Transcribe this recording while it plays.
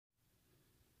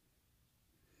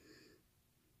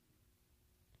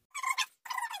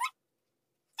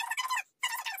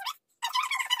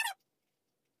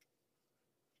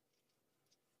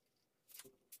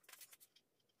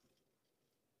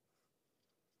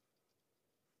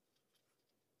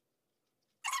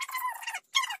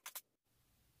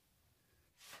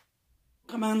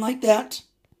come on like that.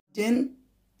 Then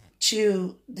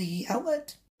to the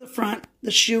outlet, the front,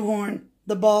 the shoehorn,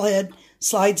 the ball head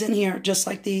slides in here just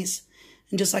like these.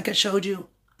 And just like I showed you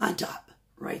on top,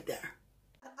 right there.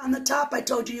 On the top, I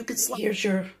told you you could slide. Here's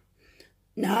your,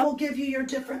 now we'll give you your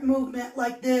different movement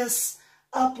like this,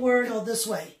 upward, go this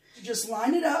way. You just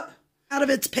line it up out of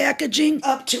its packaging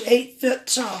up to 8 feet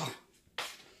tall.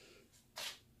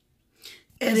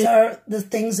 And these are the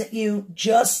things that you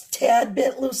just tad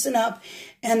bit loosen up.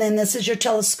 And then this is your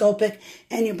telescopic,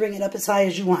 and you bring it up as high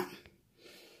as you want.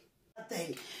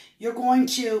 You're going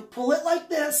to pull it like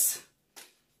this,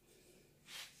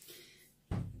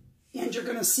 and you're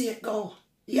going to see it go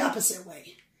the opposite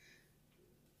way,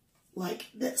 like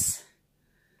this.